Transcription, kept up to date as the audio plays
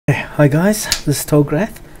Hi guys, this is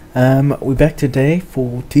Tolgrath. We're back today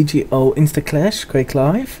for TGL Insta Clash Quake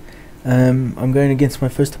Live. I'm going against my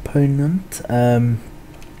first opponent,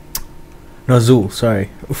 n4rzul, sorry.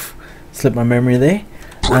 Oof, slipped my memory there.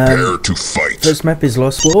 Prepare to fight. First map is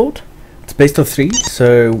Lost World. It's best of 3,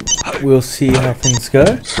 so we'll see how things go.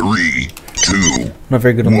 3, 2, Not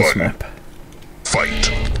very good on 1. this map. Fight.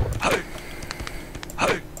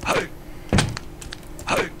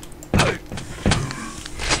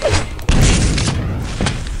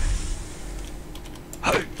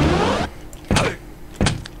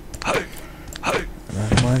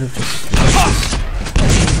 I might have just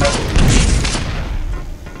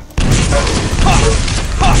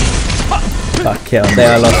fuck yeah,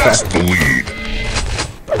 there I lost that. The lead.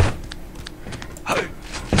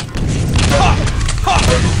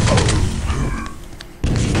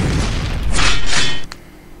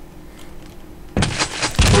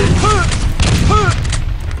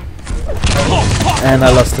 And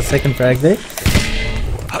I lost the second frag there.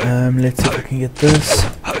 Let's see if I can get this.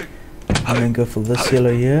 And then go for this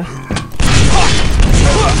yellow here.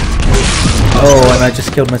 Oh, and I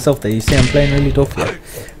just killed myself there. You see I'm playing really tough here.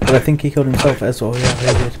 But I think he killed himself as well. Yeah, he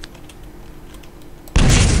did.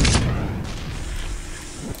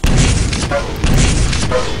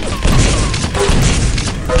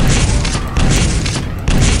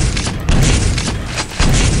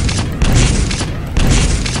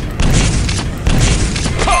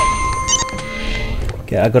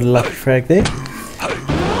 Okay, I got a lucky frag there.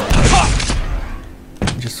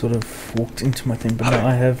 Just sort of walked into my thing, but now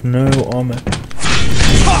I have no armor.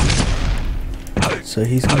 So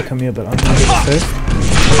he's gonna come here, but I'm gonna get it first.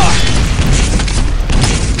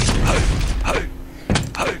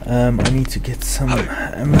 I need to get some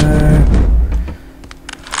ammo.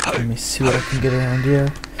 Let me see what I can get around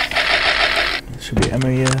here. There should be ammo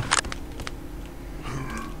here.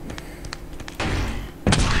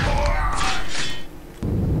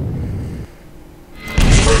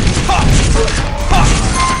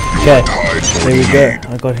 Okay, there we go.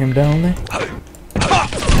 I got him down there.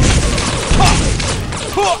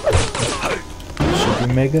 Should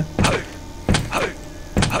be mega.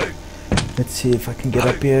 Let's see if I can get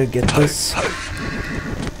up here, get this.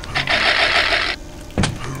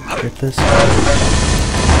 Get this.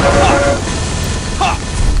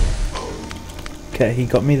 Okay, he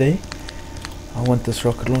got me there. I want this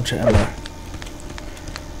rocket launcher ammo.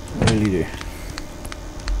 I really do.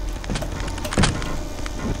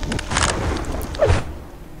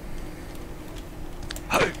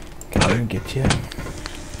 Get you.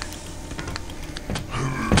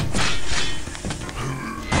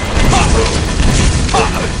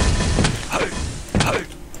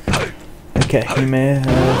 Okay, he may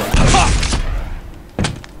have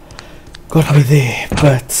got me there,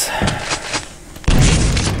 but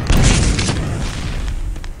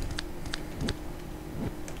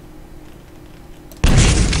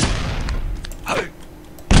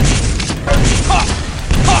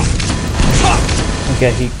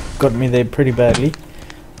okay, he got me there pretty badly.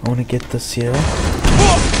 I want to get this here.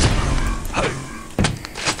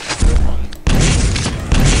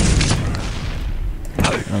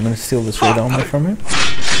 I'm going to steal this red armor from him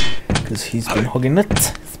because he's been hogging it.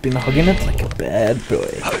 He's been hogging it like a bad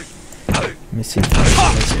boy. Let me see if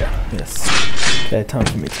this is here. Yes. Okay, time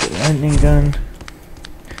for me to get a lightning gun.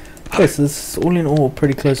 Okay, so this is all in all a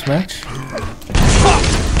pretty close match.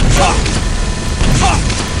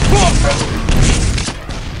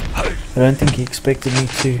 I don't think he expected me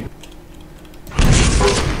to.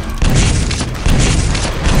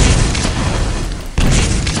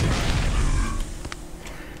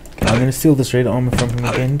 Okay, I'm gonna steal this red armor from him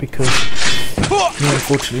again because he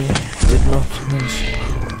unfortunately did not manage.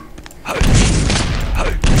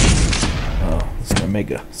 Oh, there's no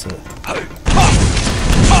mega, so.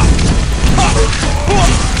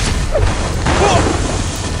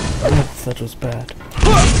 Oh, that was bad.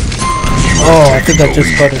 Oh, I think I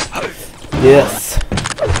just got it. Yes.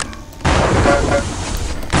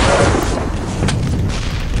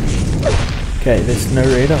 Okay, there's no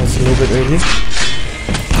raid. I was a little bit early.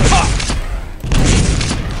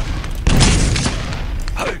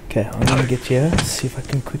 Okay, I'm gonna get here. See if I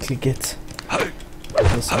can quickly get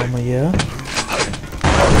this armor here.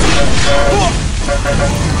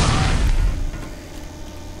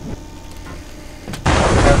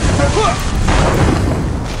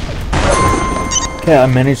 Okay, I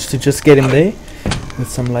managed to just get him there with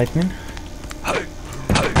some lightning.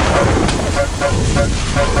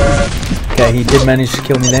 Okay, he did manage to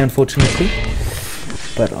kill me there, unfortunately.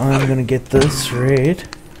 But I'm gonna get this red.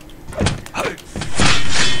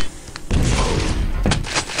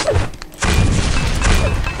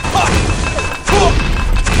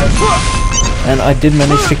 And I did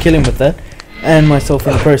manage to kill him with that, and myself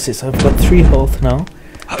in the process. I've got 3 health now,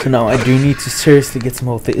 so now I do need to seriously get some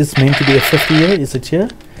health. There is meant to be a 50 here, is it here?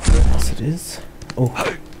 Yes it is. Oh,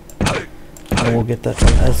 I will get that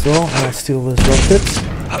one as well, and I'll steal those rockets.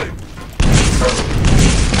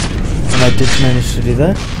 And I did manage to do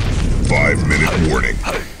that. 5-minute warning.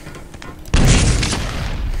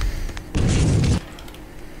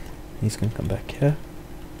 He's gonna come back here.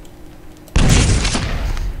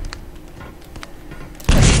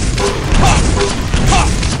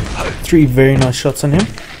 Three very nice shots on him.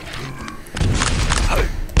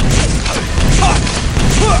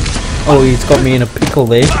 Oh, he's got me in a pickle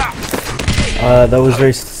there. That was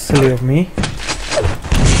very silly of me.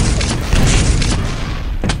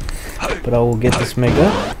 But I will get this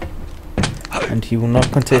mega, and he will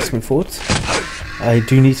not contest me for it. I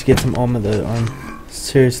do need to get some armor though. I'm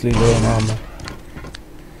seriously low on armor.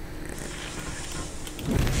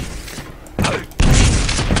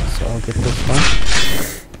 So I'll get this one.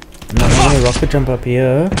 Now I'm gonna rocket jump up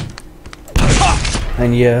here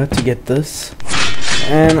and here to get this,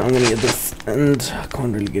 and I'm gonna get this, and I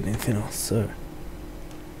can't really get anything else. So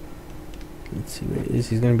let's see where he is.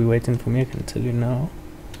 He's gonna be waiting for me. I can tell you now.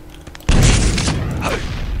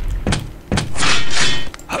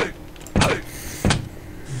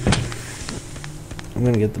 I'm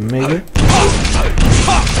gonna get the mega.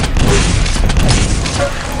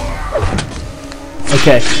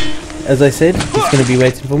 Okay, as I said, he's gonna be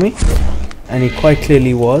waiting for me, and he quite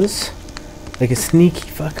clearly was, like a sneaky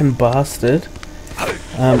fucking bastard.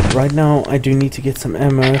 Right now I do need to get some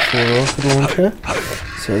ammo for a rocket launcher,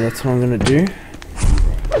 so that's what I'm gonna do.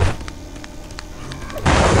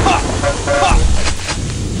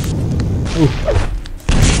 Ooh.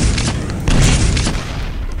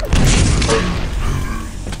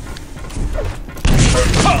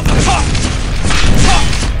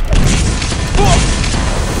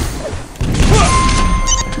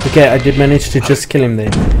 Okay, I did manage to just kill him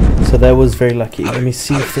there, so that was very lucky. Let me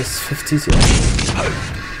see if there's 50s here.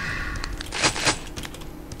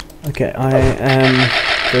 Okay, I am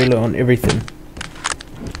very low on everything.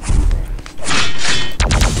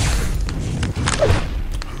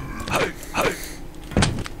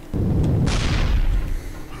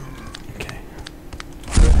 Okay.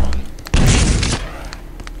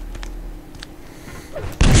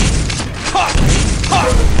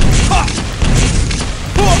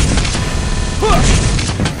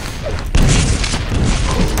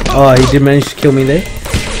 Oh, he did manage to kill me there,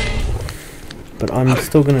 but I'm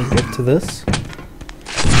still gonna get to this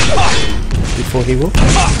before he will,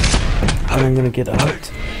 and I'm gonna get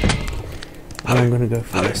out, and I'm gonna go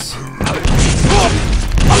for this.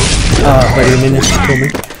 Ah, but he managed to kill me.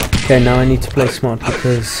 Okay, now I need to play smart,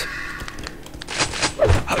 because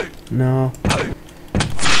now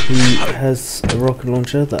he has a rocket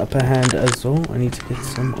launcher, the upper hand as well. I need to get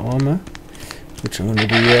some armor, which I'm gonna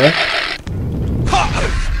do here.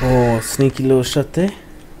 Oh, sneaky little shot there.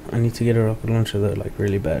 I need to get a rocket launcher though, like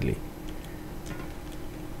really badly.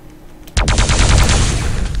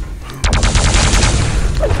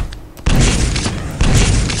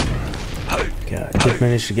 Okay, I did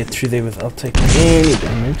manage to get through there without taking any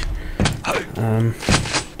damage.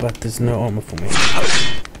 But there's no armor for me.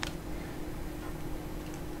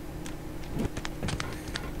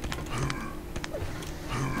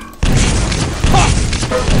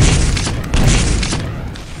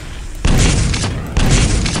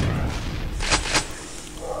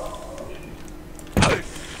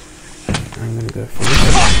 I'm gonna go for this.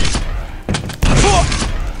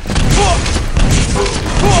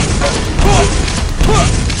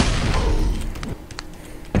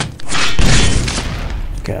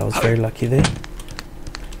 Okay, I was very lucky there.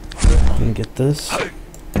 I'm gonna get this.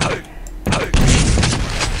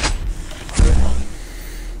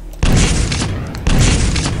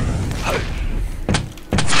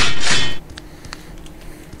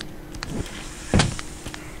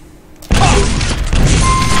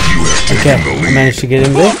 Okay, I managed to get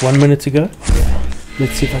him there. 1 minute to go.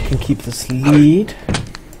 Let's see if I can keep this lead.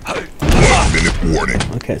 1 minute warning.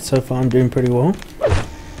 Okay, so far I'm doing pretty well.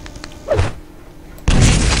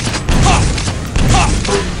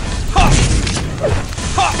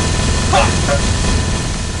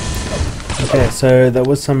 Okay, so that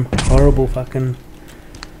was some horrible fucking,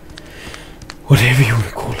 whatever you want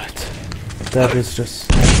to call it. That was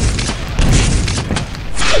just...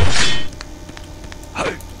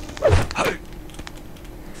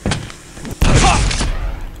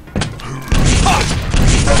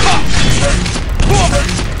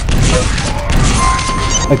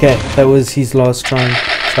 Okay, that was his last try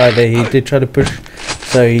there. He did try to push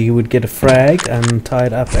So he would get a frag and tie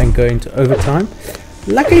it up and go into overtime.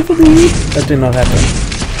 Luckily for me, that did not happen.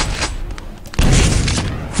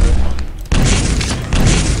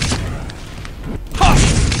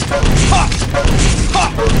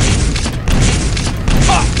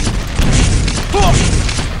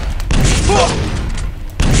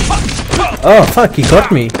 Oh fuck, he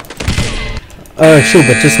got me. Oh sure,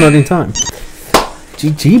 but just not in time.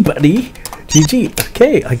 GG buddy. GG.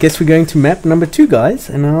 Okay, I guess we're going to map number 2 guys,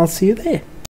 and I'll see you there.